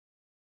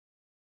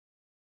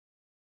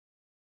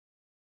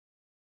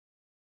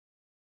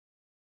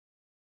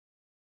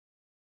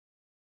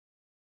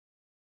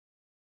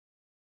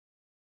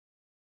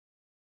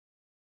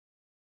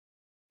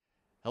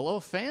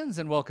Hello, fans,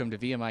 and welcome to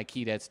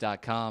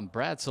VMI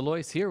Brad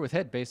Salois here with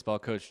head baseball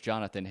coach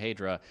Jonathan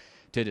Hadra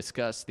to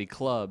discuss the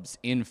club's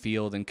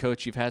infield. And,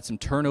 Coach, you've had some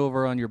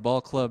turnover on your ball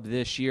club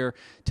this year.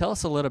 Tell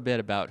us a little bit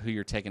about who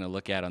you're taking a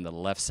look at on the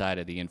left side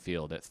of the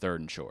infield at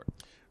third and short.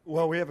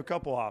 Well, we have a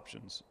couple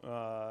options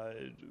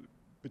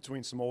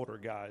between some older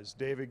guys.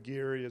 David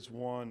Geary is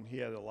one. He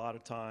had a lot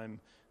of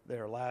time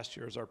there last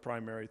year as our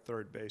primary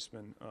third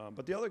baseman.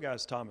 But the other guy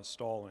is Thomas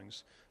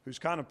Stallings, who's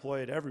kind of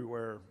played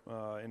everywhere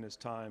in his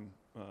time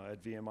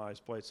at VMI. He's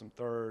played some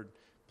third,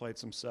 played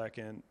some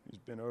second. He's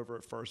been over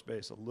at first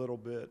base a little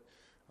bit.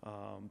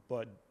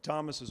 But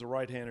Thomas is a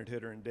right-handed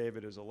hitter and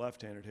David is a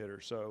left-handed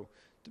hitter. So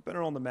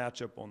depending on the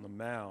matchup on the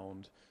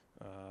mound,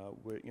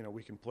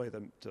 we can play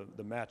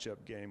the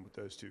matchup game with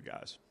those two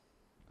guys.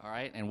 All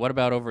right, and what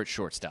about over at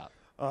shortstop?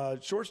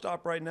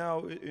 Shortstop right now,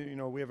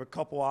 we have a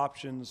couple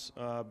options.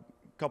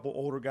 Couple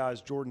older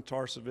guys. Jordan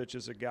Tarsevich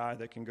is a guy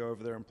that can go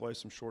over there and play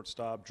some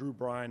shortstop. Drew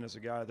Bryan is a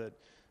guy that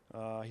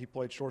he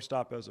played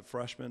shortstop as a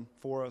freshman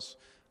for us.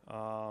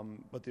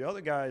 But the other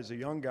guy is a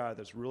young guy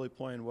that's really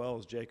playing well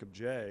is Jacob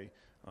J.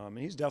 And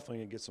he's definitely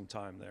going to get some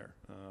time there.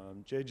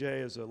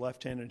 JJ is a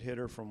left-handed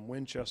hitter from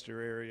Winchester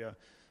area,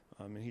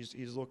 and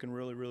he's looking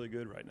really, really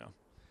good right now.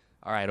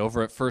 All right,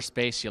 over at first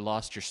base, you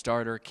lost your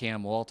starter,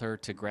 Cam Walter,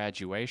 to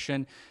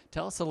graduation.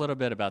 Tell us a little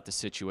bit about the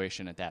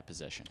situation at that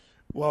position.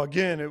 Well,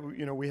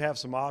 again, we have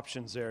some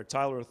options there.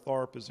 Tyler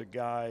Tharp is a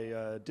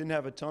guy, didn't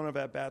have a ton of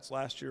at-bats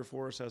last year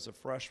for us as a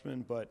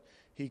freshman, but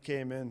he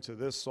came into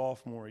this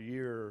sophomore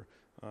year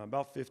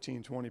about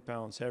 15, 20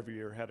 pounds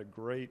heavier, had a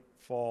great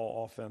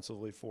fall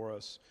offensively for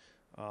us.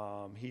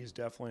 He's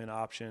definitely an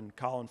option.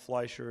 Colin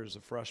Fleischer is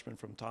a freshman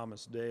from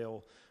Thomas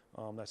Dale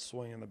that's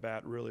swinging the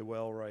bat really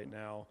well right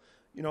now.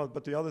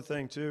 But the other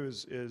thing, too,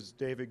 is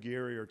David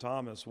Geary or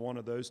Thomas. One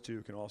of those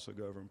two can also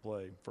go over and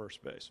play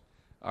first base.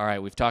 All right,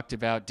 we've talked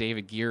about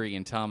David Geary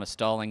and Thomas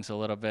Stallings a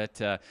little bit.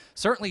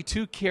 Certainly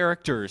two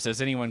characters,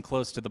 as anyone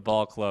close to the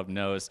ball club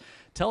knows.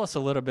 Tell us a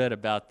little bit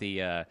about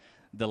the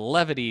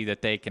levity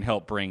that they can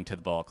help bring to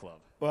the ball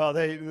club. Well,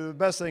 the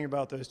best thing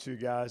about those two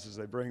guys is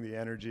they bring the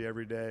energy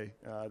every day.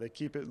 They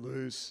keep it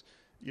loose.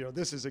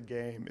 This is a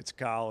game. It's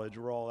college.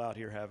 We're all out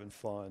here having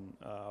fun.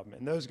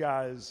 And those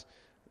guys,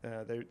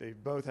 they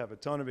both have a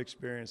ton of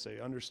experience. They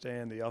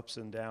understand the ups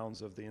and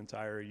downs of the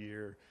entire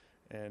year.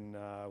 And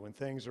when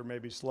things are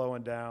maybe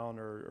slowing down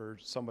or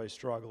somebody's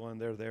struggling,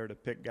 they're there to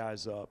pick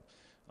guys up.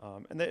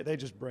 And they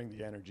just bring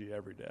the energy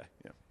every day.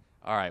 Yeah.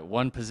 All right,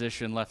 one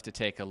position left to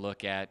take a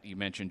look at. You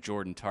mentioned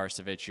Jordan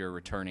Tarsevich, your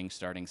returning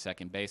starting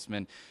second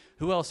baseman.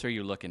 Who else are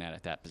you looking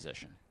at that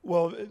position?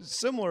 Well, it's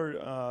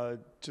similar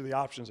to the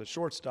options at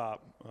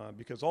shortstop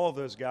because all of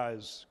those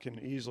guys can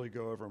easily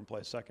go over and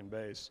play second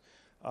base.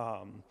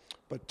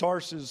 But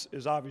Tars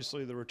is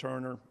obviously the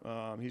returner.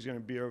 He's going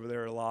to be over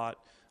there a lot.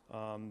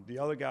 The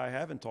other guy I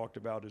haven't talked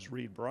about is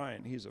Reed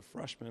Bryant. He's a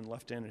freshman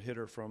left-handed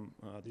hitter from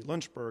the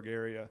Lynchburg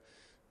area,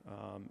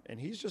 and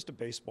he's just a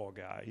baseball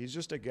guy. He's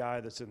just a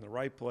guy that's in the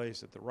right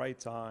place at the right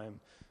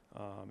time.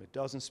 It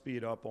doesn't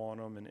speed up on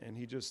him, and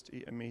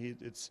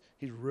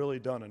he's really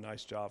done a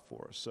nice job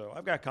for us. So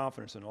I've got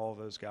confidence in all of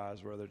those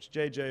guys, whether it's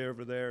JJ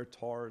over there,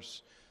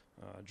 Tars,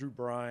 Drew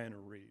Bryant, or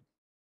Reed.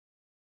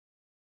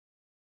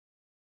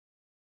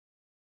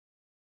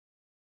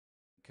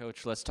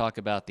 Coach, let's talk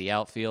about the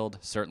outfield.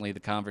 Certainly the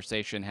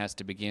conversation has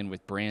to begin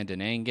with Brandon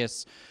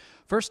Angus.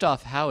 First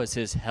off, how is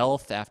his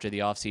health after the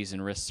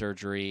offseason wrist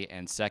surgery?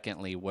 And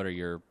secondly, what are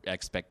your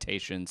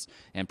expectations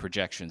and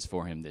projections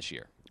for him this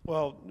year?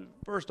 Well,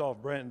 first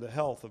off, the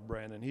health of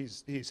Brandon,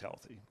 he's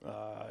healthy.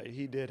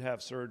 He did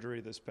have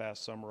surgery this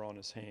past summer on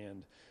his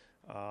hand,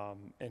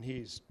 and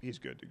he's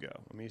good to go.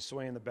 I mean, he's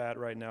swinging the bat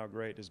right now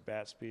great. His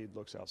bat speed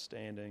looks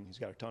outstanding. He's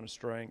got a ton of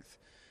strength.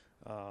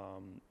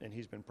 And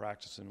he's been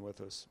practicing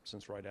with us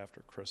since right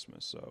after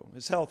Christmas. So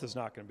his health is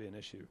not going to be an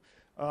issue.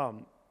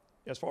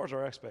 As far as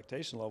our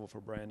expectation level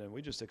for Brandon,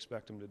 we just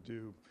expect him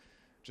to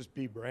just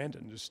be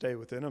Brandon, just stay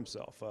within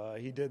himself.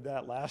 He did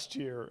that last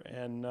year,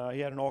 and he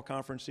had an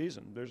all-conference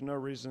season. There's no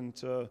reason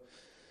to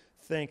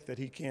think that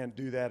he can't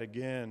do that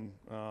again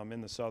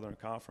in the Southern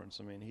Conference.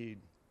 I mean,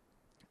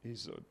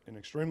 he's an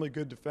extremely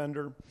good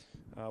defender,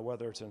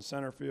 whether it's in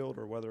center field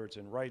or whether it's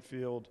in right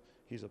field.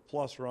 He's a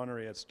plus runner.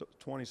 He had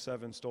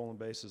 27 stolen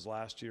bases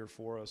last year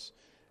for us,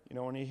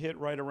 and he hit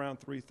right around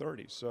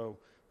 330. So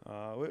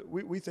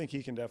we think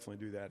he can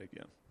definitely do that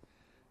again.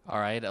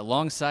 All right.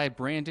 Alongside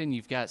Brandon,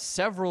 you've got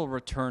several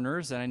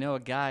returners, and I know a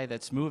guy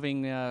that's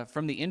moving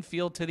from the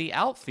infield to the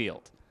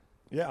outfield.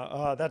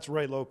 Yeah, that's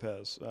Ray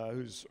Lopez,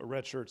 who's a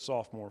redshirt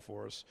sophomore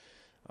for us.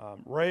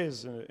 Ray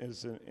is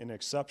an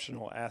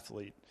exceptional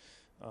athlete,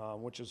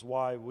 which is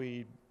why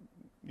we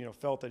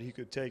felt that he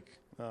could take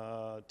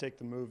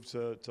the move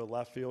to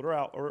left field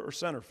or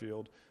center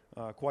field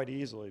quite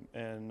easily.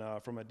 And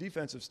from a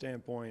defensive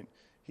standpoint,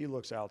 he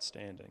looks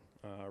outstanding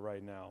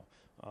right now.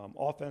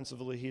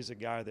 Offensively, he's a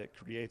guy that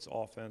creates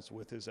offense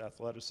with his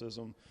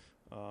athleticism.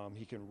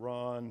 He can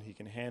run. He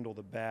can handle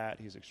the bat.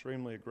 He's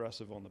extremely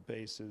aggressive on the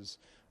bases.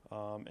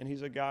 And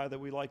he's a guy that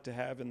we like to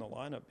have in the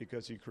lineup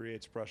because he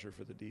creates pressure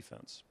for the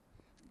defense.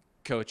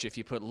 Coach, if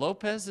you put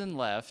Lopez in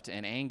left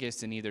and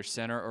Angus in either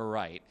center or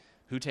right,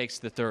 who takes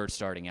the third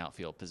starting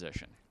outfield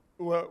position?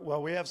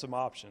 Well, we have some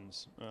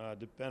options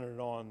depending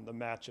on the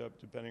matchup,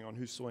 depending on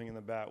who's swinging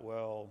the bat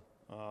well.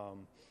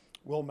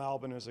 Will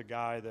Malbin is a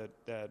guy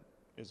that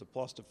is a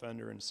plus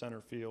defender in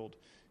center field.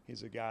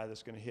 He's a guy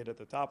that's going to hit at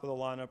the top of the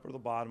lineup or the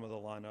bottom of the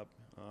lineup.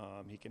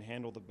 He can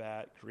handle the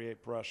bat,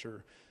 create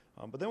pressure.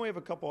 But then we have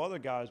a couple other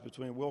guys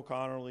between Will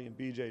Connerly and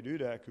B.J.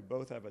 Dudek who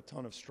both have a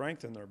ton of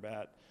strength in their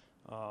bat.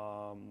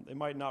 They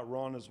might not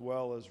run as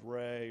well as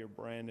Ray or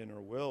Brandon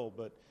or Will,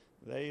 but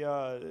they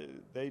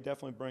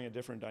definitely bring a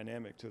different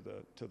dynamic to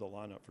the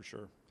lineup for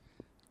sure.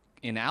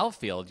 In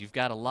outfield, you've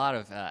got a lot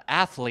of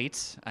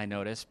athletes, I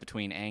noticed,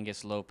 between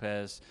Angus,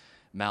 Lopez,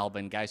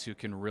 Malbin, guys who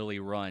can really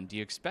run. Do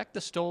you expect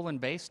the stolen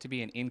base to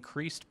be an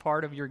increased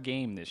part of your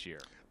game this year?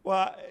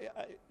 Well,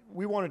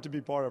 we want it to be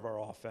part of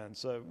our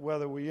offense.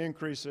 Whether we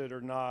increase it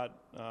or not,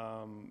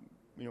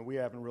 we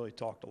haven't really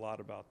talked a lot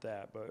about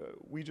that. But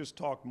we just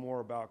talked more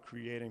about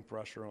creating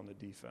pressure on the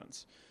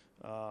defense.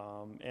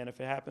 And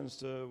if it happens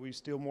to we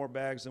steal more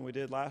bags than we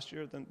did last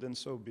year, then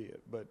so be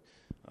it. But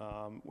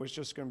it's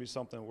just going to be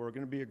something we're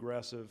going to be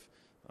aggressive.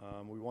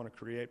 We want to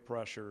create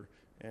pressure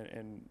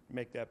and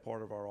make that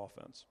part of our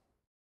offense.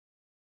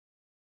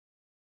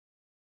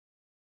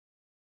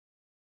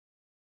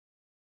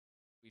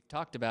 We've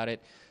talked about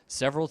it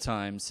several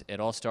times. It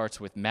all starts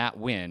with Matt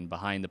Wynn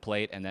behind the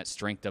plate and that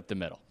strength up the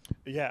middle.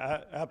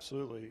 Yeah,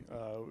 absolutely.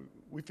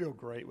 We feel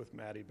great with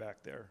Matty back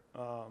there.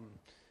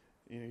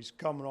 He's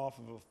coming off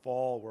of a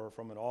fall where,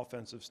 from an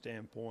offensive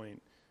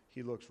standpoint,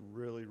 he looks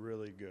really,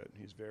 really good.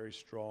 He's very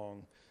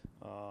strong.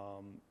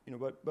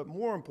 But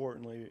more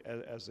importantly,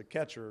 as a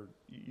catcher,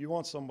 you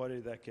want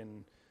somebody that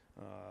can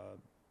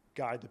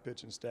guide the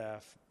pitching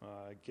staff,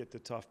 get the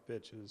tough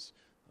pitches,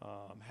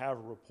 have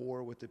a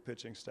rapport with the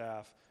pitching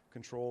staff,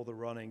 control the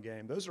running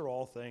game. Those are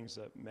all things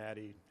that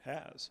Matty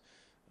has.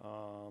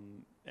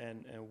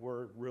 And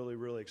we're really,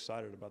 really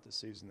excited about the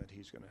season that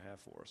he's going to have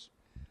for us.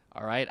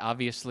 All right,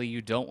 obviously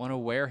you don't want to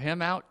wear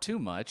him out too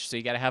much, so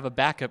you got to have a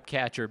backup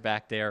catcher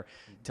back there.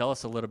 Tell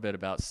us a little bit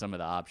about some of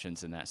the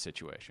options in that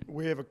situation.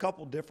 We have a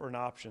couple different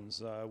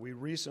options. We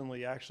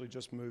recently actually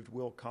just moved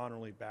Will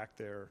Connerly back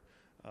there.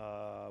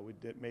 We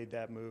made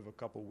that move a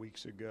couple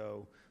weeks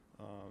ago.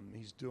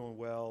 He's doing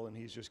well, and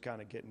he's just kind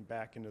of getting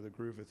back into the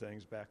groove of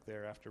things back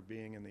there after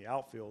being in the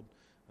outfield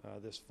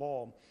this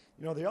fall.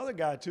 The other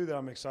guy, too, that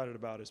I'm excited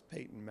about is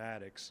Peyton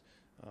Maddox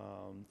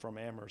from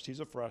Amherst. He's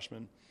a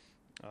freshman.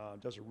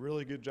 Does a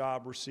really good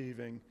job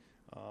receiving.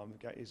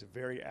 He's a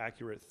very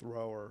accurate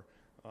thrower.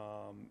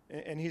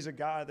 And he's a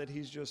guy that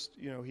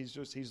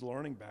he's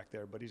learning back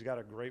there, but he's got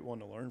a great one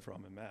to learn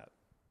from in Matt.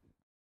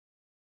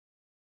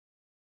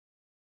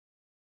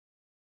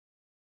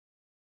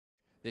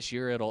 This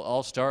year, it'll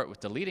all start with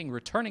the leading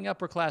returning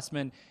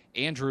upperclassman,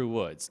 Andrew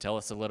Woods. Tell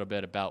us a little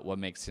bit about what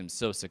makes him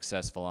so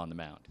successful on the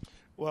mound.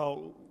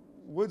 Well,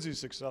 Woods is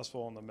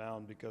successful on the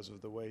mound because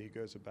of the way he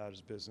goes about his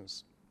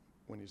business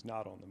when he's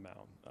not on the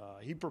mound.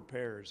 He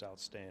prepares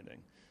outstanding.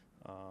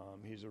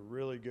 He's a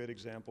really good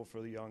example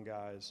for the young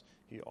guys.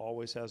 He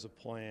always has a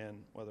plan,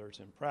 whether it's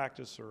in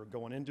practice or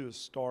going into his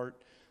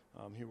start.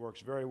 He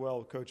works very well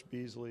with Coach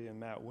Beasley and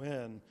Matt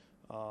Wynn,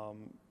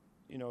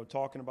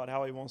 talking about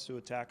how he wants to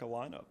attack a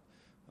lineup.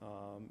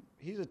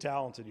 He's a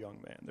talented young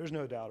man. There's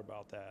no doubt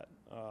about that.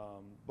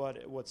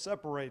 But what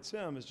separates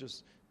him is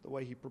just the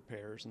way he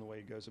prepares and the way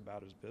he goes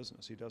about his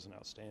business. He does an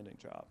outstanding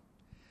job.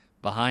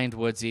 Behind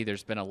Woodsy,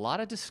 there's been a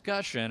lot of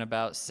discussion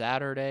about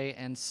Saturday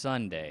and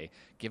Sunday.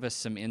 Give us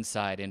some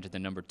insight into the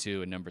number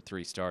 2 and number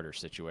 3 starter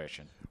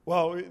situation.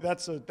 Well,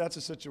 that's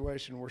a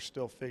situation we're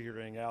still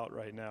figuring out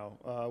right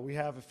now. We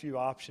have a few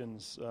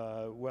options,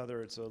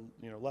 whether it's a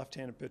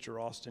left-handed pitcher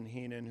Austin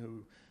Heenan,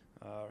 who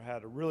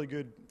had a really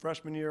good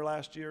freshman year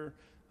last year,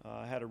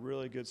 had a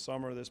really good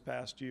summer this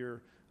past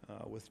year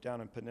with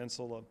down in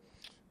Peninsula.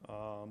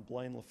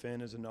 Blaine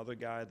LaFinn is another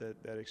guy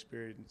that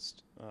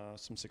experienced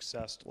some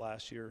success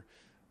last year.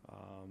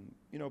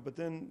 But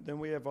then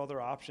we have other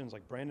options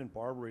like Brandon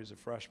Barbary is a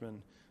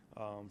freshman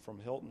from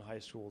Hilton High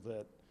School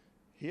that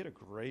he had a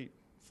great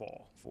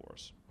fall for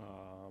us.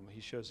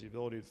 He shows the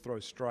ability to throw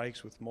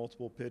strikes with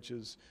multiple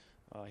pitches.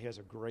 He has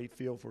a great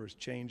feel for his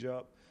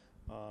changeup.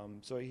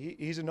 So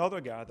he's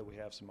another guy that we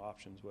have some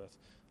options with.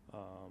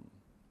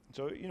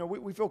 So,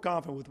 we feel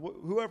confident with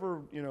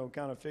whoever,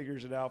 kind of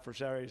figures it out for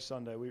Saturday,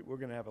 Sunday. We're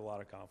going to have a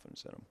lot of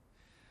confidence in them.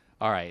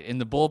 All right. In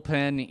the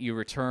bullpen, you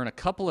return a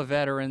couple of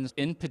veterans,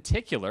 in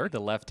particular, the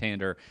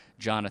left-hander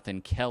Jonathan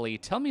Kelly.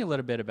 Tell me a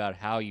little bit about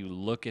how you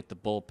look at the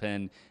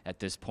bullpen at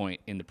this point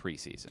in the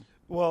preseason.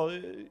 Well,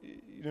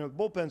 the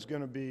bullpen's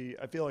going to be,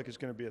 I feel like it's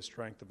going to be a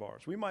strength of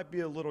ours. We might be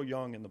a little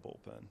young in the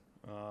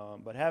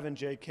bullpen, but having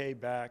J.K.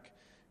 back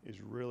is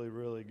really,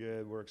 really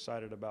good. We're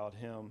excited about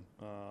him.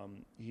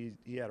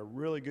 He had a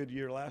really good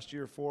year last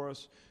year for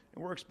us,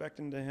 and we're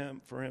expecting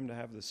for him to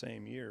have the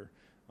same year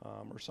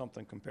or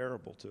something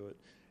comparable to it.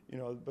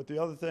 But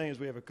the other thing is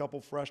we have a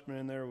couple freshmen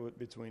in there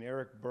between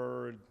Eric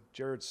Bird,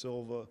 Jared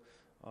Silva,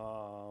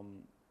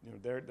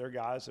 they're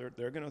guys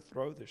they're going to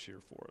throw this year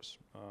for us.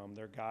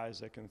 They're guys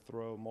that can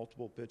throw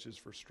multiple pitches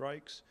for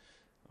strikes,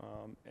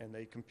 and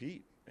they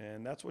compete.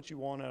 And that's what you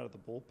want out of the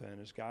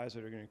bullpen is guys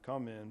that are going to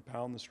come in,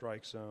 pound the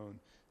strike zone,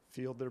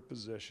 field their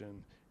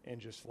position, and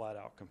just flat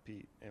out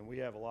compete. And we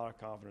have a lot of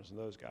confidence in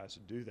those guys to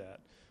do that.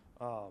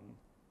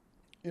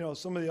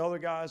 Some of the other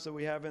guys that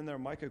we have in there,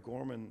 Micah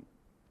Gorman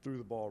threw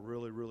the ball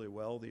really, really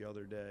well the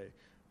other day.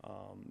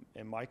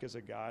 And Mike is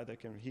a guy that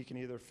can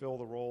either fill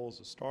the role as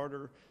a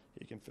starter,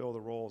 he can fill the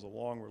role as a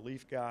long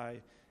relief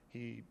guy.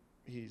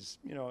 He's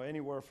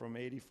anywhere from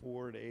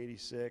 84 to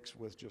 86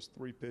 with just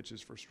 3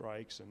 pitches for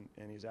strikes,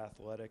 and he's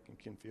athletic and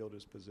can field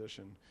his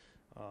position.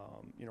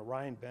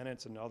 Ryan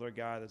Bennett's another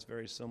guy that's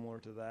very similar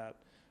to that.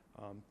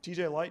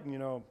 TJ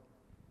Lighton,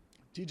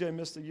 TJ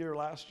missed a year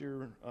last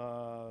year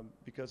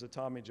because of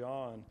Tommy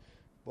John,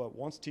 but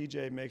once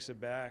TJ makes it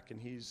back and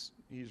he's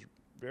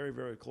very,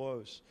 very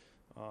close,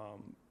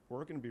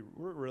 we're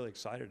really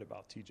excited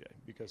about TJ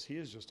because he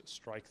is just a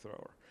strike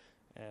thrower.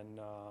 And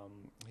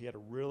he had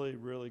a really,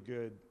 really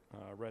good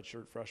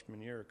redshirt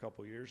freshman year a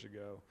couple years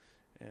ago.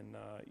 And,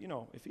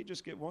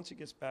 if once he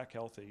gets back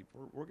healthy,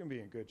 we're going to be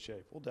in good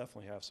shape. We'll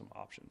definitely have some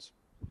options.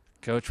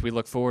 Coach, we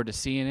look forward to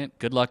seeing it.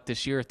 Good luck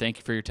this year. Thank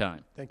you for your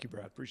time. Thank you,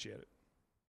 Brad. Appreciate it.